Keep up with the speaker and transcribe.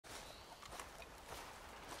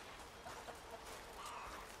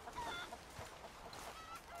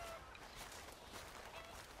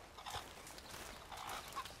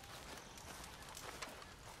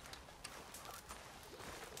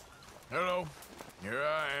Hello. Here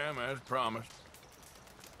I am, as promised.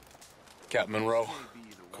 Captain Monroe.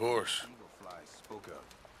 Of course.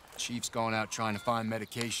 Chief's gone out trying to find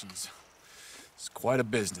medications. It's quite a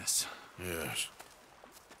business. Yes.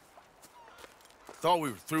 Thought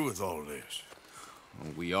we were through with all of this.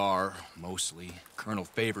 Well, we are, mostly. Colonel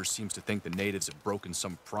Favors seems to think the natives have broken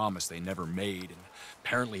some promise they never made, and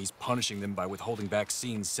apparently he's punishing them by withholding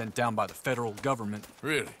vaccines sent down by the federal government.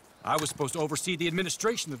 Really? I was supposed to oversee the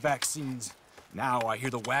administration of vaccines. Now I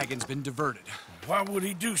hear the wagon's been diverted. Why would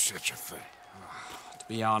he do such a thing? To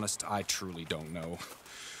be honest, I truly don't know.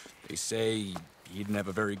 They say he didn't have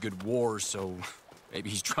a very good war, so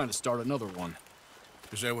maybe he's trying to start another one.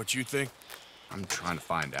 Is that what you think? I'm trying to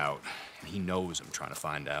find out, and he knows I'm trying to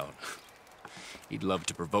find out. He'd love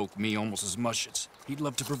to provoke me almost as much as he'd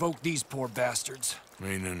love to provoke these poor bastards.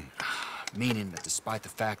 Meaning? Meaning that despite the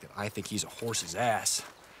fact that I think he's a horse's ass,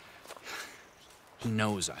 he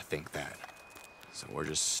knows I think that. So we're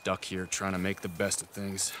just stuck here trying to make the best of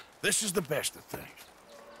things. This is the best of things.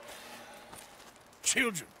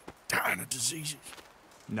 Children dying of diseases.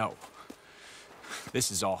 No.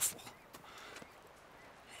 This is awful.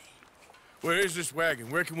 Where is this wagon?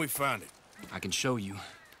 Where can we find it? I can show you.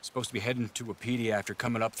 Supposed to be heading to Wapiti after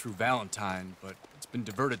coming up through Valentine, but it's been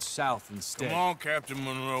diverted south instead. Come on, Captain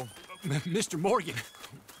Monroe. Mr. Morgan,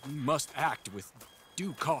 we must act with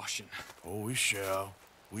due caution. Oh, we shall.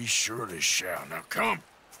 We surely shall. Now come.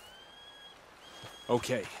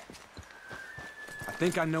 Okay. I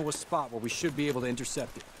think I know a spot where we should be able to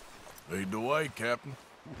intercept it. Lead the way, Captain.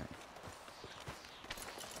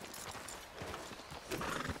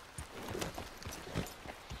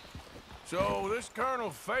 So, this Colonel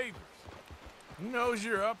Favors, he knows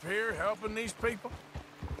you're up here helping these people?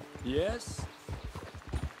 Yes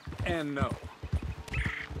and no.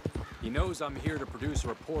 He knows I'm here to produce a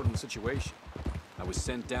report on the situation. I was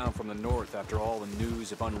sent down from the north after all the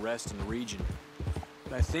news of unrest in the region.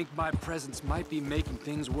 But I think my presence might be making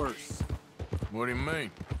things worse. What do you mean?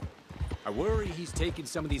 I worry he's taking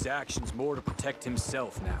some of these actions more to protect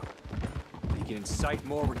himself now. If he can incite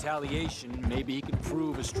more retaliation, maybe he can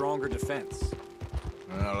prove a stronger defense.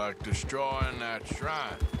 Well, like destroying that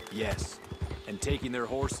shrine. Yes, and taking their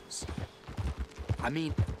horses. I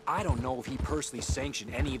mean, I don't know if he personally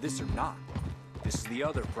sanctioned any of this or not. This is the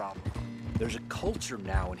other problem. There's a culture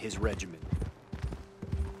now in his regiment.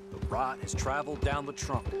 The rot has traveled down the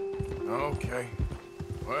trunk. Okay.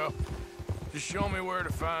 Well, just show me where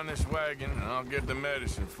to find this wagon, and I'll get the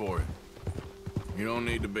medicine for you. You don't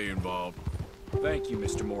need to be involved. Thank you,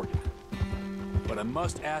 Mr. Morgan. But I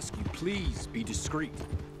must ask you, please be discreet.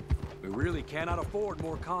 We really cannot afford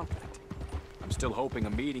more conflict. I'm still hoping a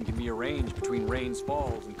meeting can be arranged between Rains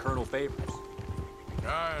Falls and Colonel Favors.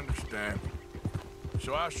 I understand.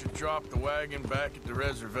 So I should drop the wagon back at the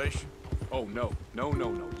reservation? Oh, no. No.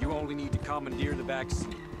 You only need to commandeer the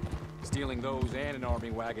vaccine. Stealing those and an army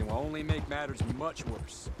wagon will only make matters much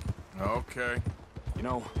worse. Okay. You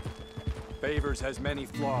know, Favors has many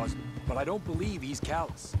flaws, but I don't believe he's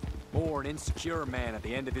callous. More an insecure man at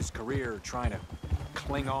the end of his career trying to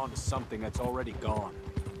cling on to something that's already gone.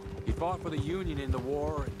 He fought for the Union in the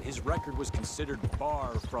war, and his record was considered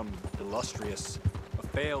far from illustrious. A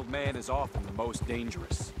failed man is often the most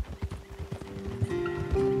dangerous.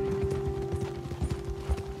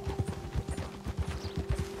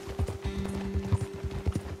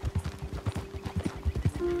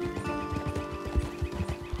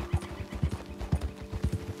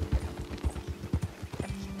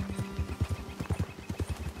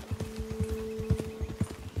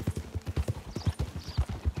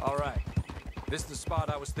 All right. This is the spot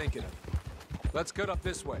I was thinking of. Let's cut up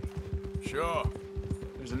this way. Sure.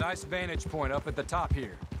 There's a nice vantage point up at the top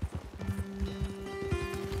here.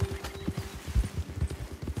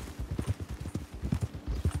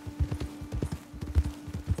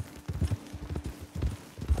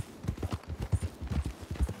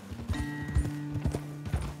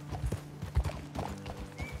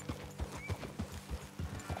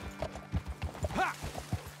 Ha!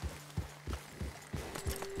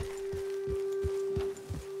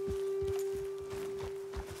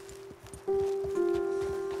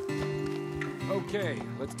 Okay,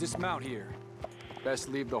 let's dismount here. Best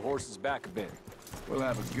leave the horses back a bit. We'll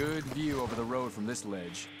have a good view over the road from this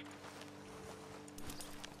ledge.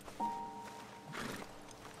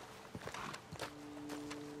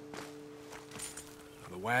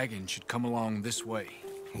 The wagon should come along this way.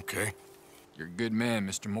 Okay. You're a good man,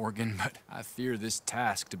 Mr. Morgan, but I fear this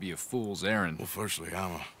task to be a fool's errand. Well, firstly,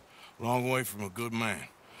 I'm a long way from a good man.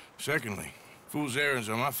 Secondly, fool's errands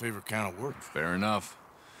are my favorite kind of work. Fair enough.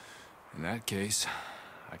 In that case,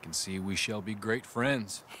 I can see we shall be great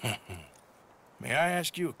friends. May I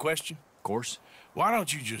ask you a question? Of course. Why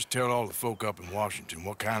don't you just tell all the folk up in Washington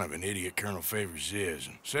what kind of an idiot Colonel Favors is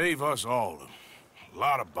and save us all a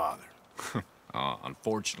lot of bother?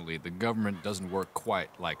 Unfortunately, the government doesn't work quite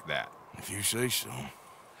like that. If you say so.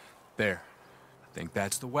 There. I think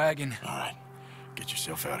that's the wagon. All right, get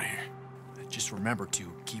yourself out of here. Just remember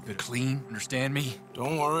to keep it clean, understand me?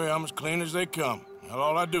 Don't worry, I'm as clean as they come. Not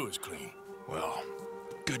all I do is clean. Well,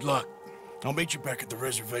 good luck. I'll meet you back at the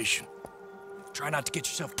reservation. Try not to get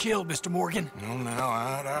yourself killed, Mr. Morgan. No, now,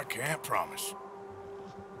 I can't promise.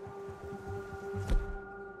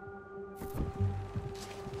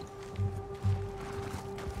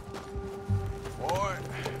 Boy.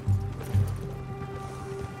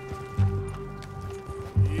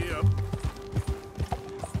 Yep.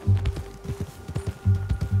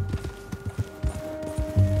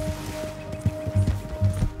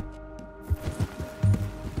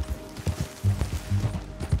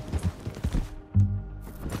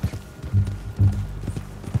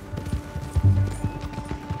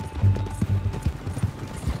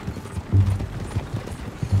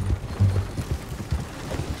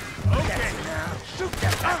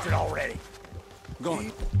 Already.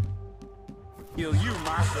 Going. Kill you,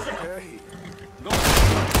 master. Hey.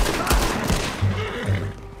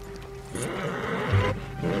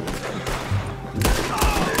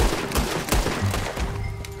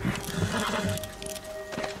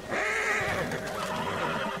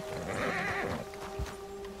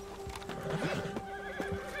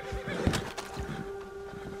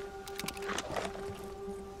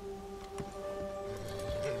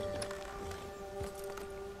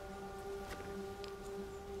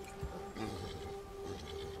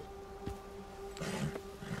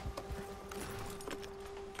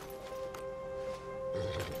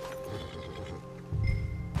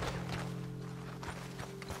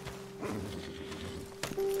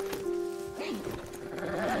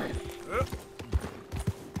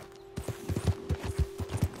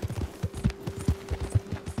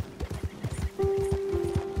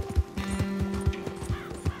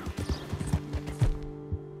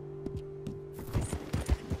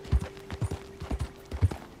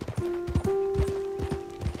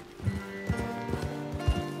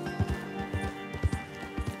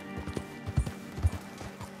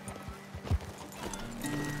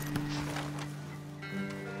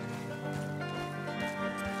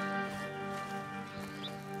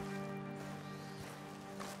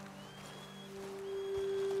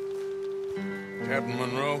 Captain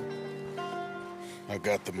Monroe, I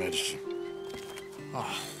got the medicine.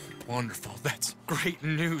 Oh, wonderful. That's great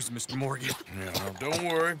news, Mr. Morgan. Yeah, now, don't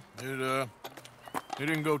worry. It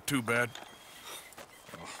didn't go too bad.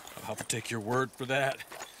 Oh, I'll have to take your word for that.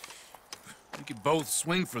 We could both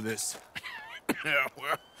swing for this. Yeah,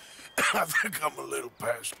 well, I think I'm a little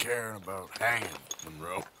past caring about hanging,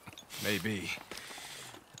 Monroe. Maybe.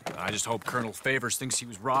 I just hope Colonel Favors thinks he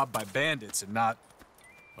was robbed by bandits and not...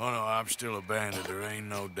 Oh, no, I'm still a bandit. There ain't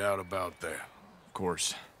no doubt about that. Of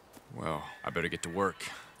course. Well, I better get to work.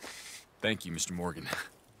 Thank you, Mr. Morgan.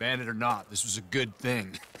 Bandit or not, this was a good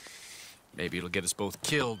thing. Maybe it'll get us both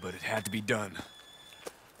killed, but it had to be done.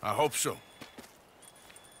 I hope so.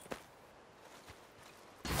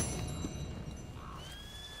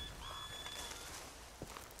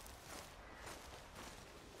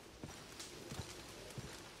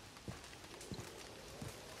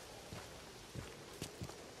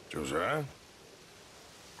 Josiah?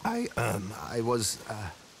 I was,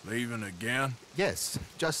 Leaving again? yes,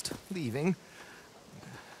 just leaving.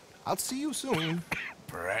 I'll see you soon.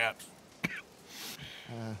 Perhaps.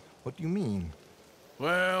 What do you mean?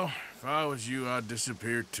 Well, if I was you, I'd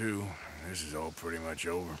disappear too. This is all pretty much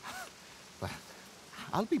over.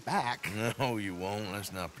 I'll be back. No, you won't.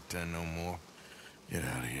 Let's not pretend no more. Get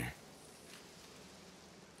out of here.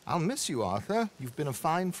 I'll miss you, Arthur. You've been a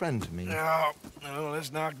fine friend to me. No,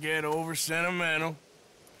 let's not get over sentimental.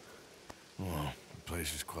 Well, the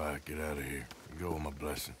place is quiet. Get out of here. You go with my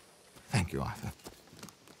blessing. Thank you, Arthur.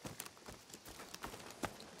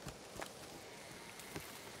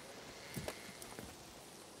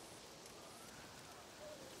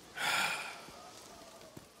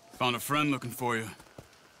 Found a friend looking for you.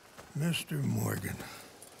 Mr. Morgan,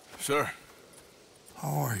 Sir, how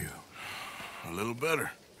are you? a little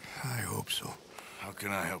better. I hope so. How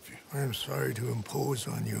can I help you? I am sorry to impose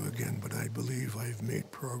on you again, but I believe I've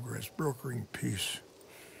made progress brokering peace.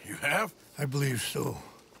 You have? I believe so.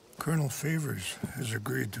 Colonel Favors has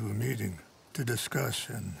agreed to a meeting to discuss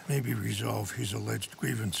and maybe resolve his alleged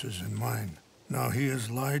grievances and mine. Now, he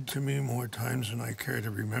has lied to me more times than I care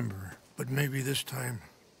to remember, but maybe this time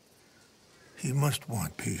He must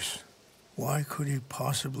want peace. Why could he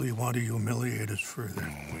possibly want to humiliate us further?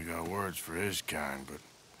 We got words for his kind, but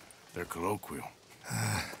they're colloquial.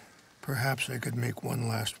 Perhaps I could make one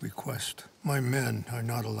last request. My men are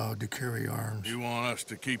not allowed to carry arms. You want us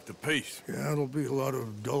to keep the peace? Yeah, it'll be a lot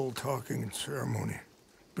of dull talking and ceremony.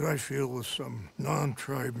 But I feel with some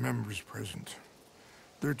non-tribe members present,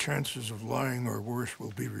 their chances of lying or worse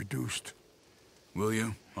will be reduced. Will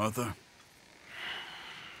you, Arthur?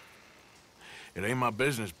 It ain't my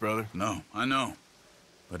business, brother. No, I know.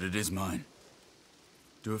 But it is mine.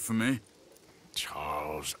 Do it for me?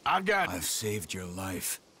 Charles, I've saved your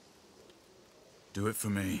life. Do it for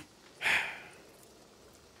me.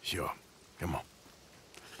 Sure. Come on.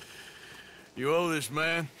 You owe this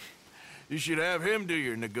man. You should have him do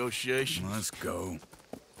your negotiations. Let's go.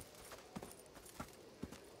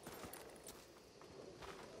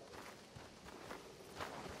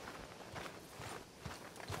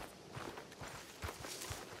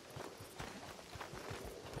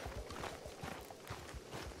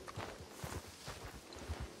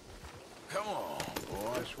 Come on,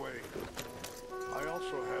 boy. This way. I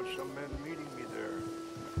also have some men meeting me there.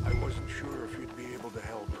 I wasn't sure if you'd be able to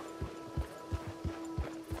help.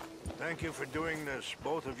 Thank you for doing this,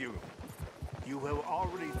 both of you. You have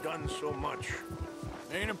already done so much.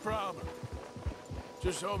 Ain't a problem.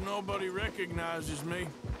 Just hope nobody recognizes me.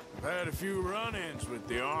 I've had a few run-ins with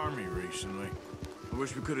the army recently. I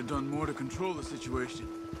wish we could have done more to control the situation.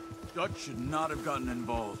 Dutch should not have gotten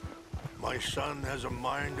involved. My son has a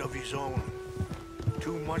mind of his own.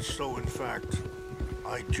 Too much so, in fact.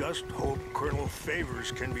 I just hope Colonel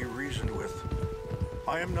Favors can be reasoned with.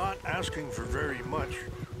 I am not asking for very much,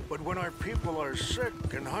 but when our people are sick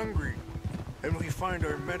and hungry, and we find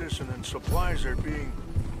our medicine and supplies are being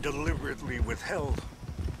deliberately withheld,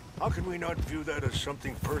 how can we not view that as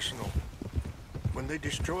something personal? When they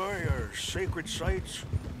destroy our sacred sites,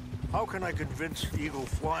 how can I convince Eagle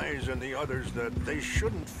Flies and the others that they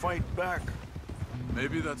shouldn't fight back?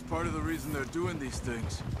 Maybe that's part of the reason they're doing these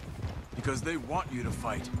things. Because they want you to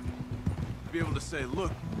fight. Be able to say,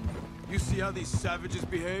 look, you see how these savages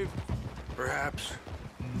behave? Perhaps.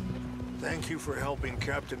 Thank you for helping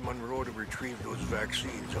Captain Monroe to retrieve those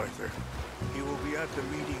vaccines, Arthur. He will be at the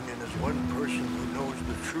meeting, and as one person who knows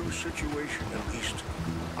the true situation at least,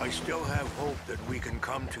 I still have hope that we can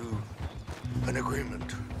come to an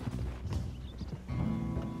agreement.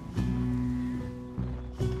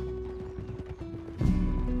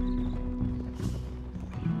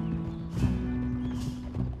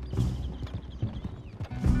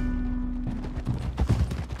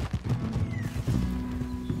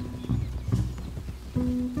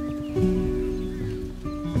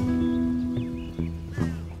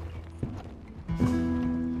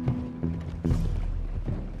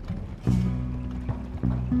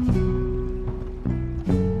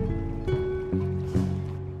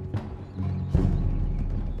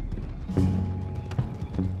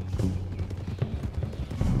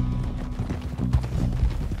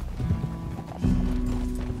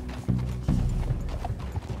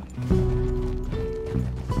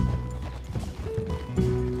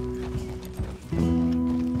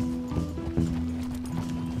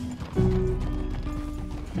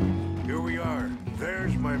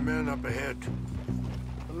 Up ahead.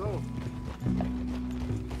 Hello.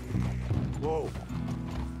 Whoa.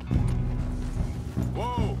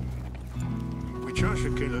 Whoa!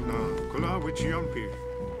 Wichashakila na kula wichiampi.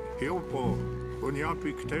 Hiopo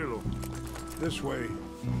unyampi kitelo. This way.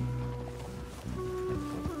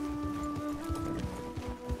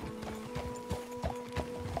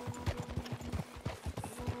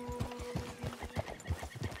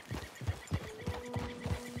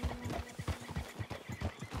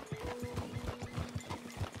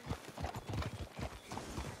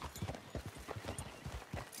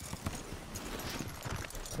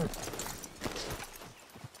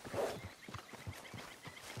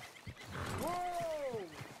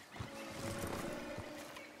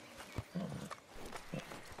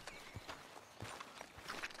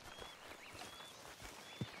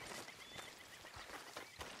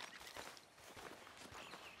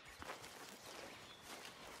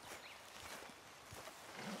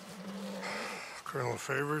 Colonel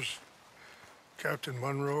Favors, Captain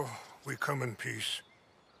Monroe, we come in peace.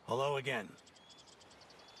 Hello again.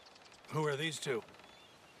 Who are these two?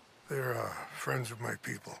 They're friends of my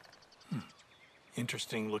people.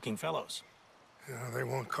 Interesting looking fellows. Yeah, they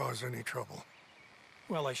won't cause any trouble.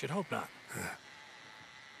 Well, I should hope not.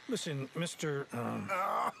 Listen, Mr.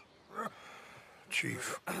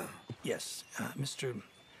 Chief. Yes, Mr.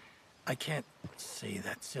 I can't say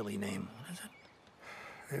that silly name. What is it?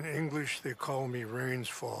 In English, they call me Rains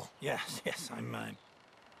Fall. Yes, yes,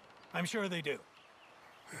 I'm sure they do.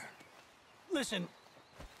 Listen,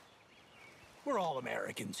 we're all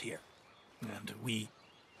Americans here, and we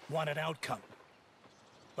want an outcome.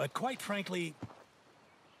 But quite frankly,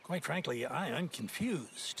 I am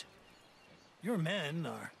confused. Your men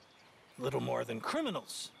are little more than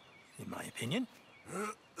criminals, in my opinion.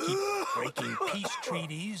 Keep breaking peace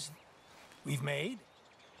treaties we've made,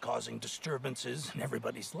 causing disturbances in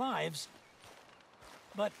everybody's lives.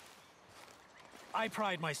 But I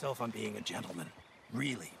pride myself on being a gentleman.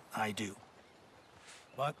 Really, I do.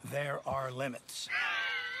 But there are limits.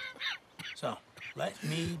 So, let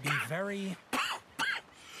me be very...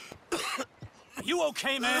 You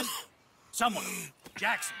okay, man? Someone.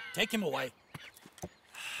 Jackson, take him away.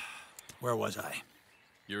 Where was I?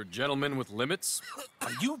 You're a gentleman with limits?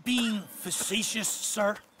 Are you being facetious,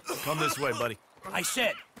 sir? Come this way, buddy. I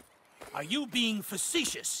said, are you being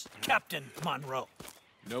facetious, Captain Monroe?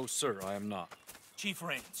 No, sir, I am not. Chief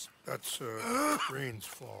Rains. That's, Rains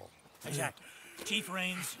Fall. Exactly. Chief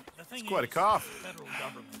Rains, the thing Quite a is, cough. the federal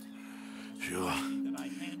government. Sure. that I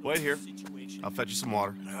handle Wait here. the situation. I'll fetch you some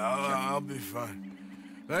water. I'll be fine.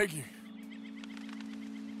 Thank you.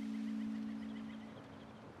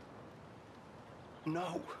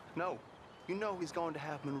 No, no. You know he's going to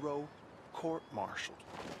have Monroe court-martialed.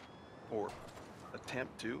 Or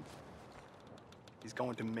attempt to. He's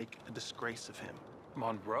going to make a disgrace of him.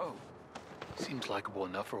 Monroe? Seems likable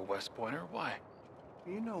enough for a West Pointer. Why?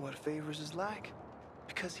 You know what Favors is like.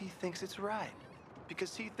 Because he thinks it's right.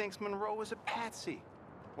 Because he thinks Monroe is a patsy.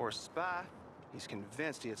 Or a spy. He's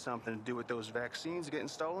convinced he had something to do with those vaccines getting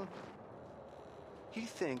stolen. He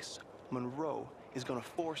thinks Monroe is gonna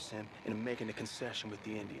force him into making a concession with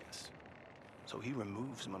the Indians. So he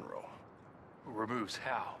removes Monroe. Removes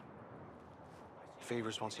how?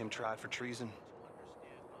 Favors wants him tried for treason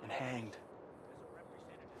and hanged.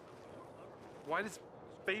 Why does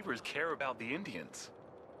Favors care about the Indians?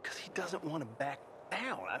 Because he doesn't want to back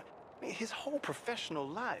down. I mean, his whole professional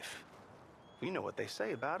life. You know what they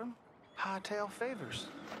say about him. Hightail Favors.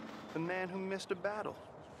 The man who missed a battle.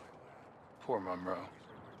 Poor Monroe.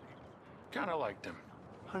 Kinda liked him.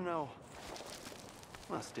 I know.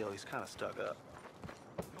 Well, still, he's kind of stuck up.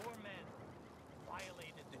 Your men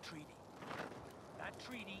violated the treaty. That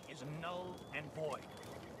treaty is null and void.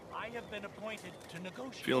 I have been appointed to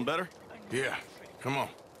negotiate. Feeling better? Yeah, come on.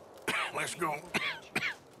 Let's go.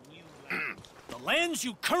 The lands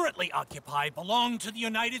you currently occupy belong to the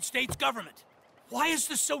United States government. Why is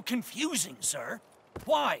this so confusing, sir?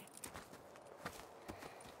 Why?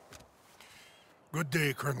 Good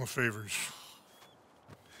day, Colonel Favors.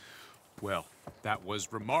 Well, that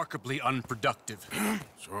was remarkably unproductive.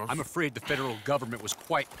 So, I'm afraid the federal government was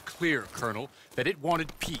quite clear, Colonel, that it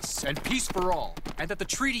wanted peace, and peace for all, and that the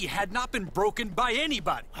treaty had not been broken by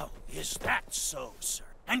anybody. Oh, is that so, sir?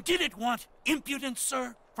 And did it want impudence,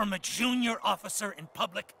 sir, from a junior officer in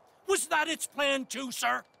public? Was that its plan too,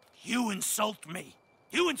 sir? You insult me.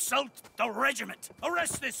 You insult the regiment.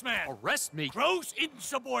 Arrest this man. Arrest me? Gross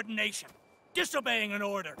insubordination. Disobeying an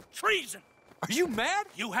order. Treason. Are you mad?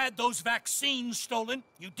 You had those vaccines stolen.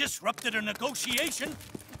 You disrupted a negotiation.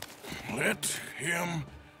 let him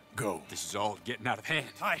go. This is all getting out of hand.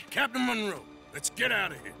 Captain Monroe, let's get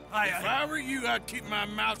out of here. If I were you, I'd keep my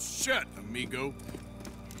mouth shut, amigo.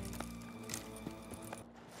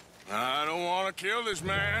 I don't want to kill this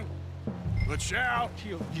man, but shall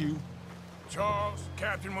Kill you. Charles,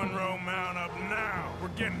 Captain Monroe, mount up now. We're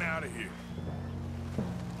getting out of here.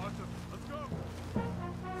 Let's go.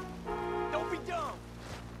 Don't be dumb.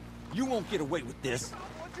 You won't get away with this.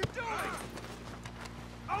 What you doing?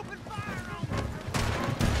 Open fire on me.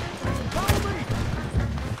 Follow me!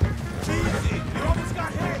 Easy! You almost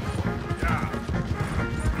got hit! Yeah.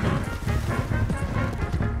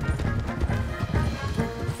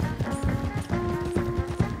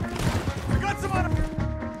 We got some on him!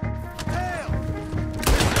 Tail!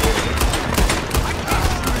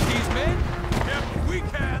 These men? Yeah, but we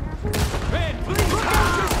can! Men, please!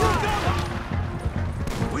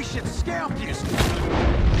 We should scalp you.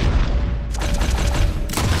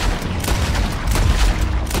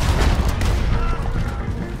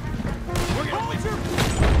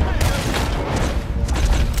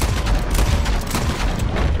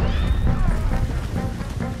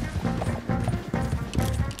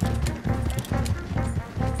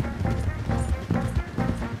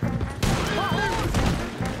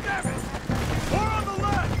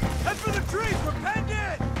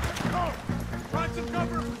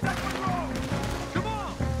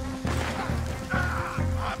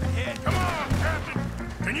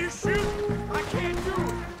 Can you shoot? I can't do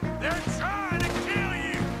it. They're trying to kill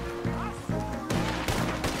you.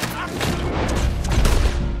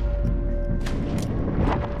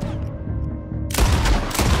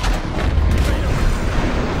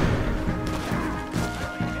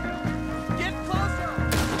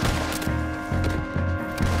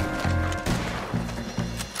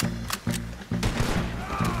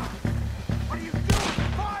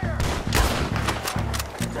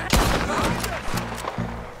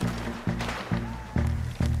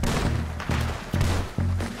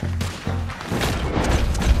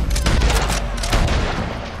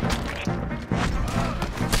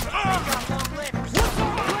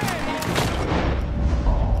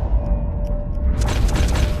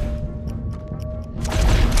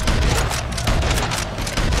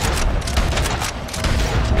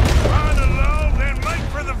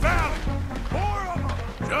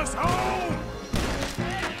 us home!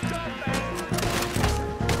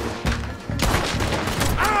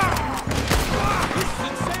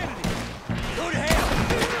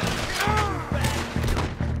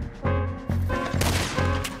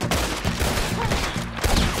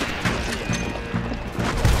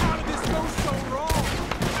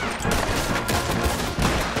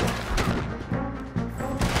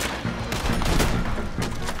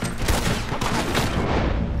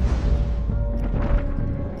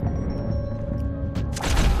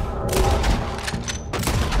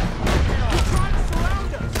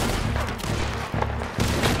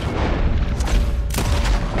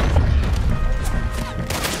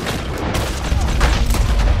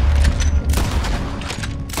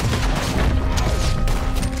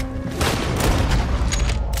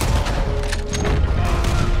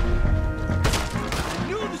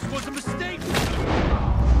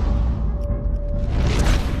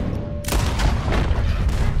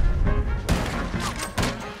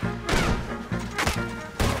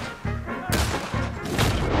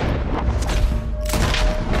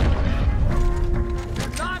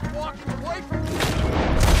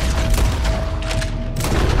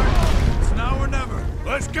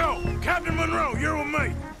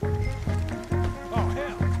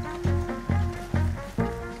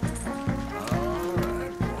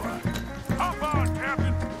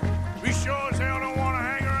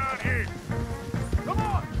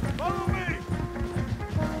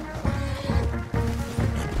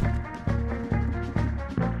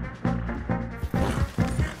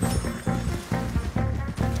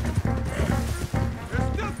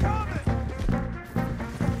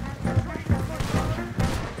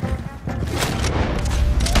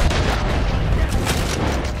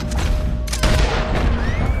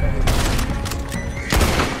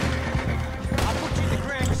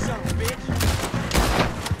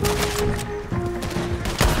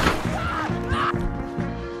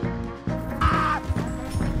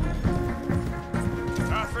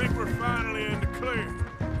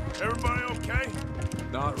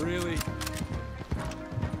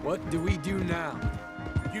 What do we do now?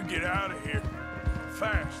 You get out of here.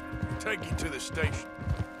 Fast. Take you to the station.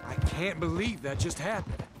 I can't believe that just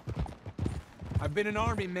happened. I've been an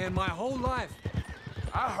army man my whole life.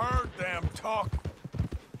 I heard them talking.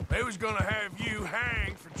 They was gonna have you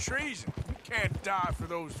hanged for treason. We can't die for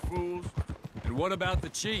those fools. And what about the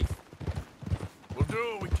chief? We'll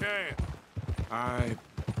do what we can. I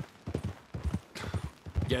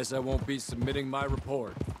guess I won't be submitting my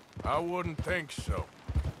report. I wouldn't think so.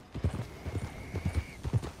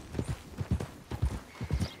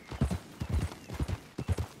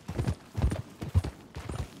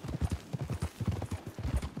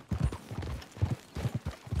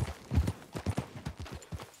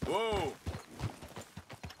 Whoa!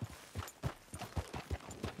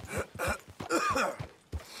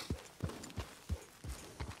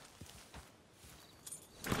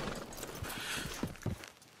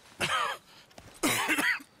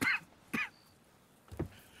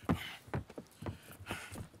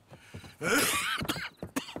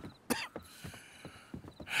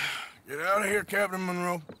 Get out of here, Captain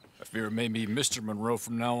Monroe. I fear it may be Mr. Monroe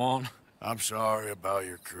from now on. I'm sorry about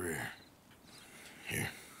your career. Here.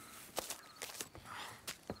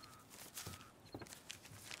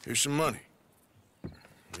 Here's some money.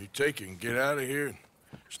 You take it and get out of here and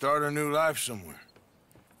start a new life somewhere.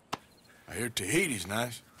 I hear Tahiti's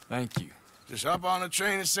nice. Thank you. Just hop on a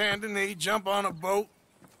train to Saint Denis, jump on a boat,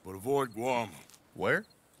 but avoid Guam. Where?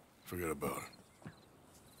 Forget about it.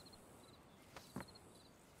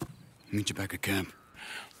 Meet you back at camp.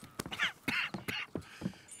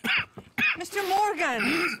 Mr.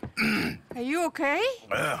 Morgan! Are you okay?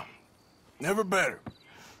 Well, never better.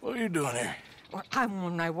 What are you doing here? Well, I'm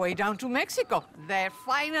on my way down to Mexico. They're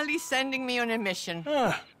finally sending me on a mission.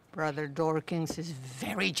 Brother Dorkins is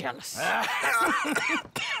very jealous.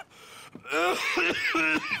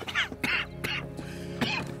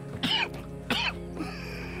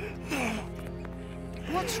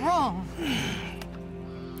 What's wrong?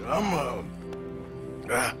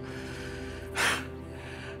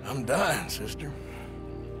 I'm dying, sister.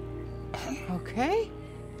 Okay.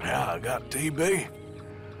 Yeah, I got TB.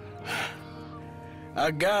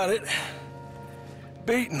 I got it.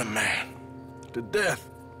 Beating a man to death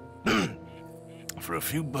for a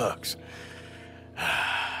few bucks.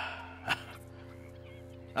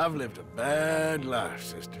 I've lived a bad life,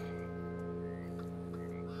 sister.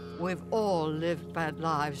 We've all lived bad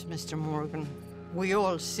lives, Mr. Morgan. We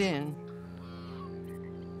all sin.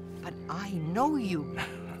 But I know you.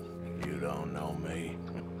 You don't know me.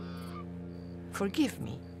 Forgive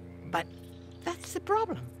me, but that's the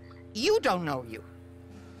problem. You don't know you.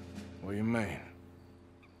 What do you mean?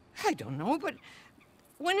 I don't know, but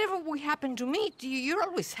whenever we happen to meet, you're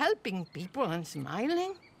always helping people and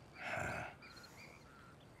smiling.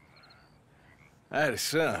 I had a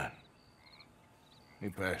son. He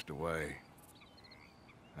passed away.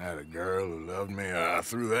 I had a girl who loved me. I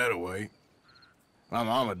threw that away. My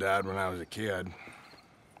mama died when I was a kid.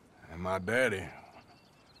 And my daddy,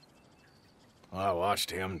 well, I watched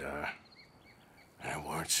him die. And it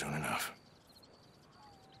weren't soon enough.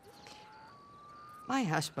 My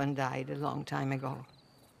husband died a long time ago.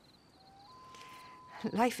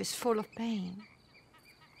 Life is full of pain.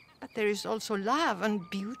 But there is also love and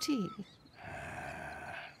beauty.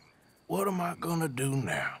 What am I gonna do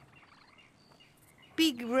now?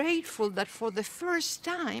 Be grateful that for the first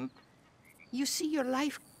time, you see your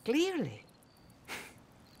life clearly.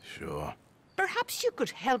 Sure. Perhaps you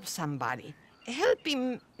could help somebody.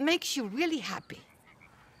 Helping makes you really happy.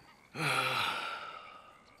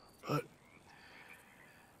 But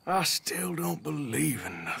I still don't believe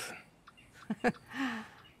in nothing.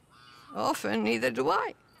 Often, neither do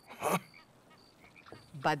I.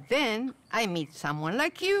 But then I meet someone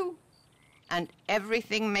like you, and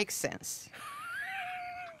everything makes sense.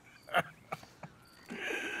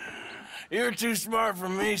 You're too smart for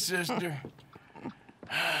me, sister.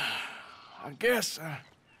 I guess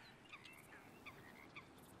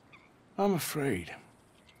I'm afraid.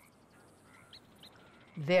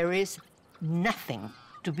 There is nothing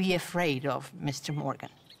to be afraid of, Mr. Morgan.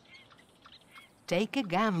 Take a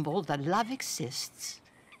gamble that love exists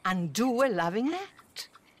and do a loving act.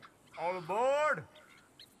 All aboard!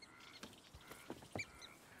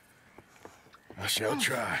 I shall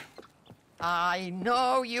try. I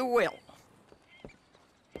know you will.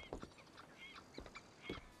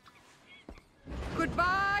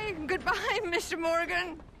 Goodbye, goodbye, Mr.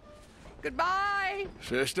 Morgan. Goodbye.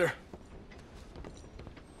 Sister?